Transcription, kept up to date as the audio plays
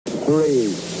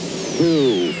3,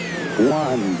 2,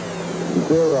 1,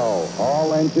 0.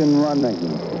 All engine running.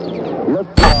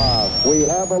 Liftoff. We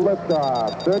have a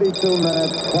liftoff. 32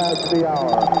 minutes past the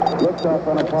hour. Liftoff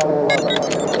on Apollo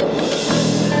 11.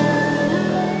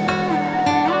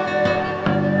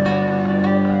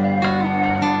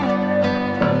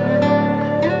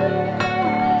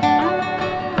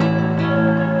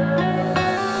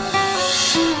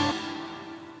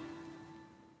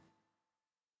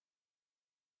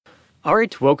 All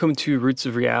right, welcome to Roots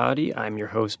of Reality. I'm your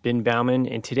host, Ben Baumann,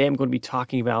 and today I'm going to be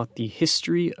talking about the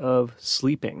history of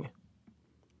sleeping.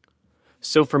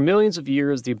 So for millions of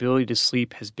years, the ability to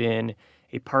sleep has been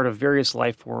a part of various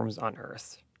life forms on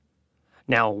Earth.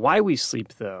 Now, why we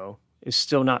sleep, though, is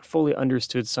still not fully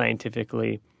understood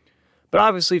scientifically, but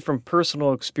obviously from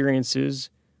personal experiences,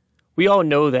 we all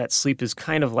know that sleep is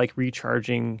kind of like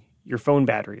recharging your phone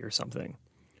battery or something.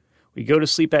 We go to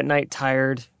sleep at night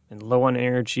tired and low on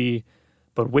energy,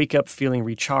 but wake up feeling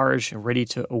recharged and ready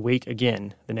to awake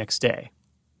again the next day.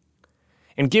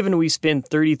 And given we spend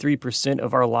 33%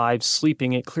 of our lives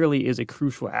sleeping, it clearly is a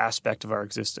crucial aspect of our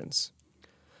existence.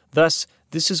 Thus,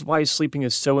 this is why sleeping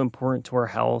is so important to our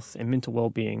health and mental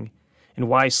well-being, and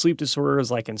why sleep disorders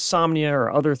like insomnia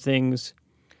or other things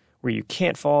where you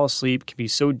can't fall asleep can be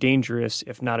so dangerous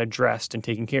if not addressed and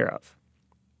taken care of.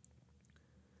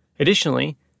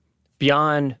 Additionally,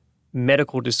 beyond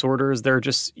medical disorders, there are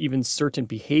just even certain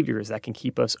behaviors that can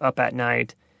keep us up at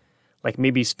night, like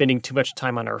maybe spending too much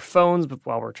time on our phones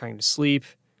while we're trying to sleep,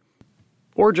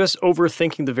 or just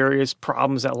overthinking the various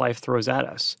problems that life throws at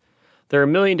us. There are a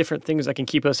million different things that can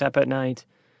keep us up at night.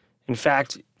 In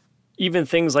fact, even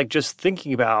things like just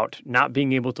thinking about not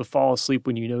being able to fall asleep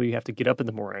when you know you have to get up in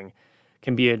the morning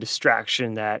can be a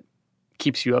distraction that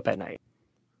keeps you up at night.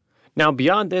 Now,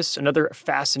 beyond this, another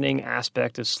fascinating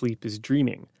aspect of sleep is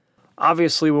dreaming.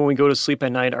 Obviously, when we go to sleep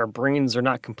at night, our brains are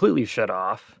not completely shut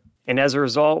off, and as a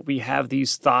result, we have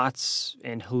these thoughts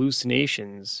and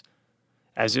hallucinations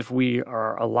as if we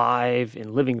are alive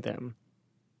and living them.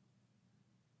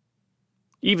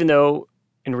 Even though,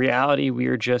 in reality, we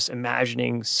are just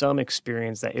imagining some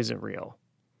experience that isn't real.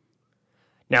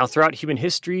 Now, throughout human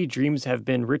history, dreams have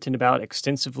been written about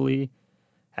extensively,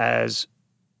 as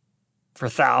for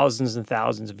thousands and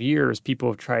thousands of years, people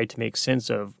have tried to make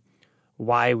sense of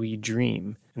why we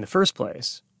dream in the first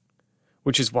place,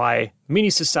 which is why many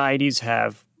societies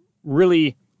have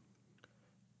really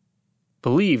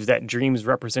believed that dreams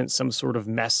represent some sort of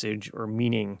message or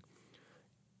meaning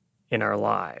in our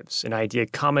lives, an idea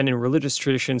common in religious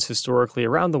traditions historically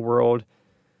around the world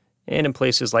and in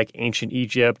places like ancient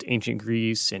Egypt, ancient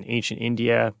Greece, and ancient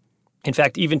India. In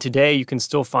fact, even today, you can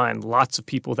still find lots of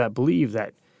people that believe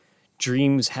that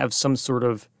dreams have some sort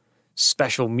of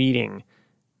special meaning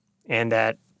and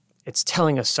that it's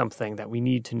telling us something that we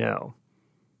need to know.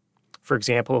 For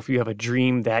example, if you have a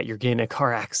dream that you're getting in a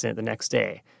car accident the next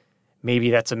day, maybe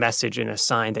that's a message and a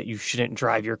sign that you shouldn't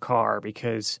drive your car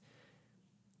because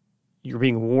you're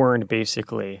being warned,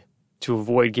 basically, to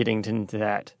avoid getting into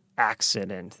that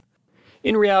accident.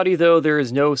 In reality, though, there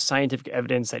is no scientific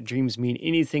evidence that dreams mean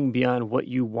anything beyond what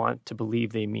you want to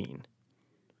believe they mean.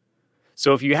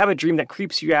 So if you have a dream that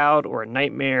creeps you out or a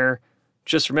nightmare,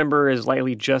 just remember it's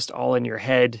likely just all in your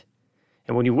head.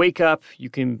 And when you wake up, you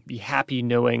can be happy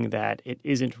knowing that it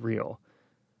isn't real.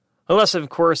 Unless, of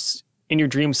course, in your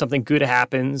dream something good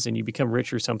happens and you become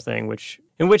rich or something,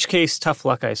 in which case, tough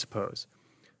luck, I suppose.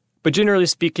 But generally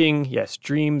speaking, yes,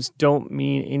 dreams don't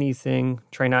mean anything.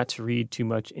 Try not to read too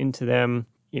much into them.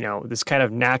 This kind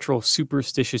of natural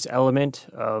superstitious element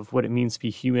of what it means to be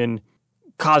human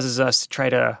causes us to try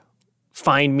to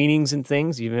find meanings in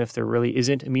things, even if there really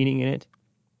isn't a meaning in it.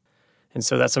 And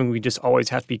so that's something we just always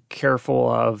have to be careful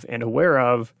of and aware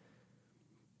of,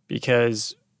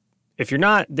 because if you're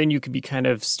not, then you could be kind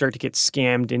of start to get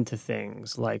scammed into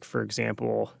things. Like, for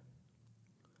example,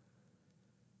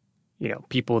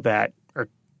 people that are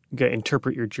going to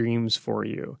interpret your dreams for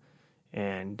you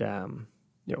and,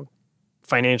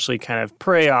 financially kind of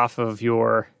prey off of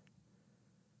your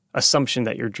assumption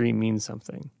that your dream means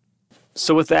something.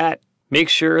 So with that, make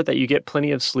sure that you get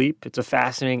plenty of sleep. It's a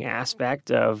fascinating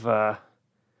aspect of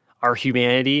our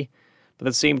humanity. But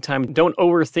at the same time, don't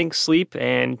overthink sleep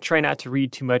and try not to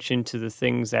read too much into the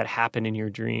things that happen in your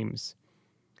dreams.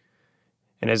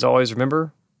 And as always,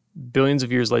 remember, billions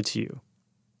of years led to you.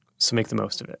 So make the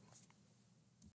most of it.